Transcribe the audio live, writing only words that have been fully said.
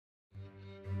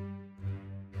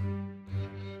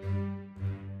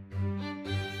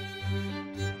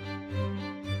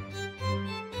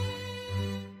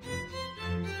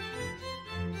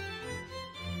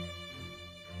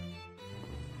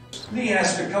Let me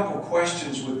ask a couple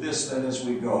questions with this then as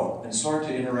we go and start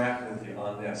to interact with you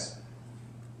on this.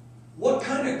 What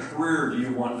kind of career do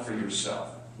you want for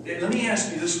yourself? Let me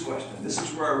ask you this question. This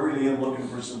is where I really am looking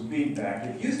for some feedback.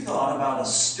 If you thought about a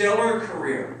stellar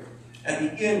career at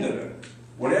the end of it,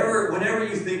 whenever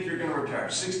you think you're going to retire,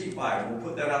 65, we'll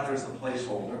put that out there as the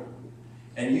placeholder,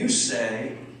 and you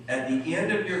say, at the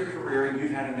end of your career,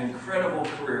 you've had an incredible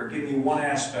career. Give me one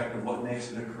aspect of what makes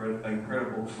it an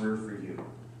incredible career for you.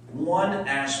 One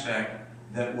aspect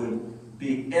that would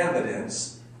be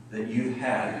evidence that you've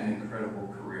had an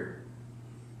incredible career.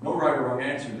 No right or wrong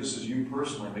answer. This is you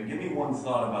personally, but give me one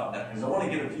thought about that, because I want to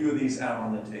get a few of these out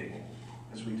on the table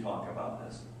as we talk about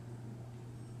this.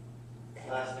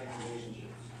 Lasting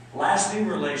relationships. Lasting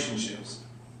relationships.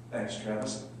 Thanks,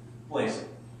 Travis. Place.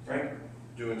 Frank?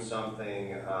 Doing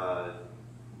something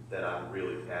that I'm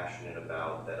really passionate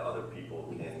about that other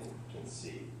people can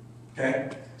see. Okay?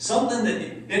 Something that,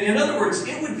 in other words,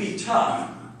 it would be tough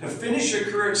to finish your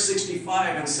career at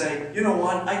 65 and say, you know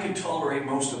what, I could tolerate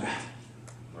most of that.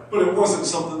 Right. But it wasn't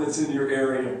something that's in your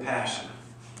area of passion.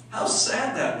 How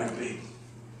sad that would be.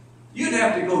 You'd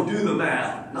have to go do the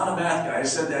math. Not a math guy, I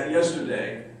said that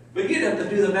yesterday. But you'd have to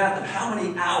do the math of how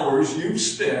many hours you've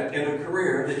spent in a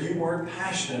career that you weren't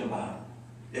passionate about.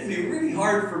 It'd be really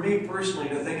hard for me personally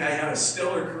to think I had a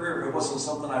stellar career if it wasn't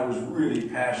something I was really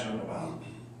passionate about.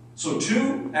 So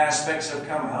two aspects have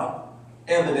come out.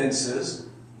 Evidences,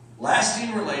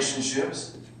 lasting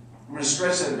relationships. I'm going to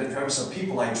stress that a bit, Travis, some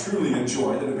people I truly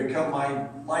enjoy that have become my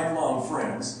lifelong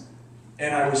friends.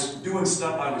 And I was doing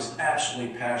stuff I was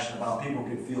absolutely passionate about. People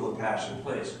could feel the passion.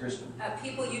 Please, Kristen.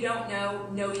 People you don't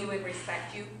know you and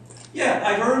respect you. Yeah,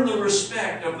 I've earned the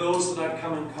respect of those that I've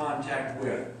come in contact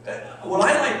with. What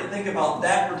I like to think about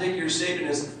that particular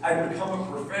statement is I've become a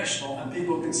professional, and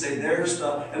people can say there's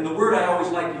the, and the word I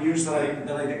always like to use that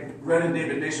I read in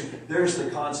David Mason, there's the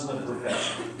consummate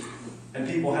professional. And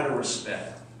people had a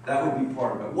respect. That would be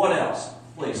part of it. What else?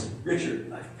 Please,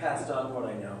 Richard. I've passed on what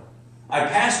I know. I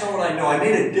passed on what I know. I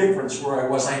made a difference where I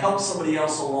was. I helped somebody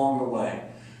else along the way.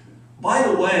 By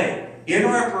the way, in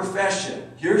our profession,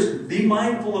 be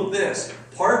mindful of this.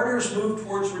 Partners move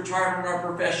towards retirement in our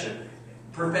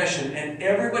profession, and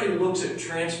everybody looks at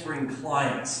transferring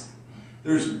clients.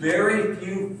 There's very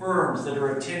few firms that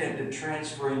are attentive to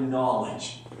transferring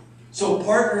knowledge. So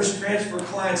partners transfer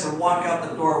clients and walk out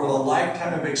the door with a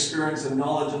lifetime of experience and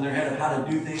knowledge in their head of how to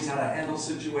do things, how to handle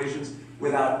situations,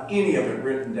 without any of it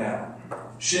written down.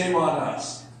 Shame on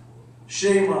us.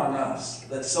 Shame on us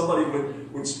that somebody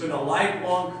would spend a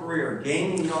lifelong career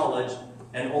gaining knowledge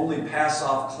and only pass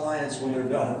off clients when they're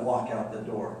done and walk out the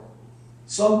door.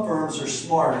 Some firms are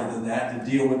smarter than that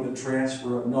to deal with the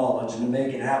transfer of knowledge and to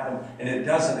make it happen, and it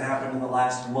doesn't happen in the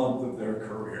last month of their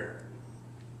career.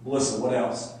 Melissa, what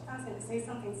else? I was going to say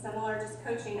something similar, just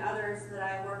coaching others that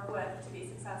I work with to be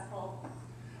successful.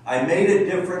 I made a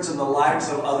difference in the lives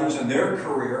of others in their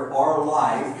career. Our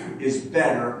life is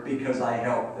better because I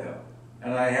helped them.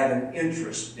 And I had an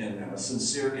interest in them, a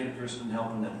sincere interest in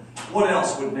helping them. What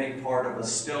else would make part of a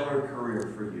stellar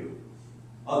career for you?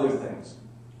 Other things.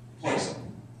 Please.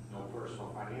 No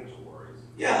personal financial worries.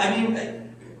 Yeah, I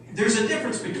mean, there's a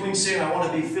difference between saying I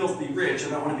want to be filthy rich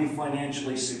and I want to be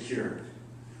financially secure.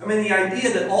 I mean, the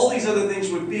idea that all these other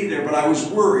things would be there, but I was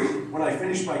worried when I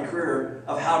finished my career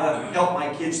of how to help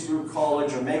my kids through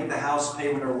college or make the house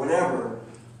payment or whatever.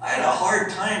 I had a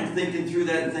hard time thinking through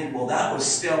that and think, well, that was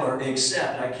stellar,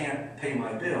 except I can't pay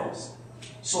my bills.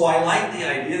 So I like the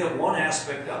idea that one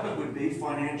aspect of it would be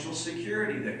financial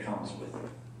security that comes with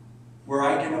it, where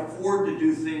I can afford to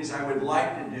do things I would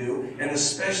like to do, and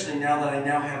especially now that I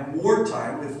now have more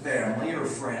time with family or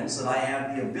friends, that I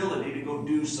have the ability to go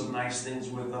do some nice things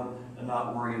with them and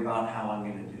not worry about how I'm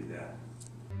going to do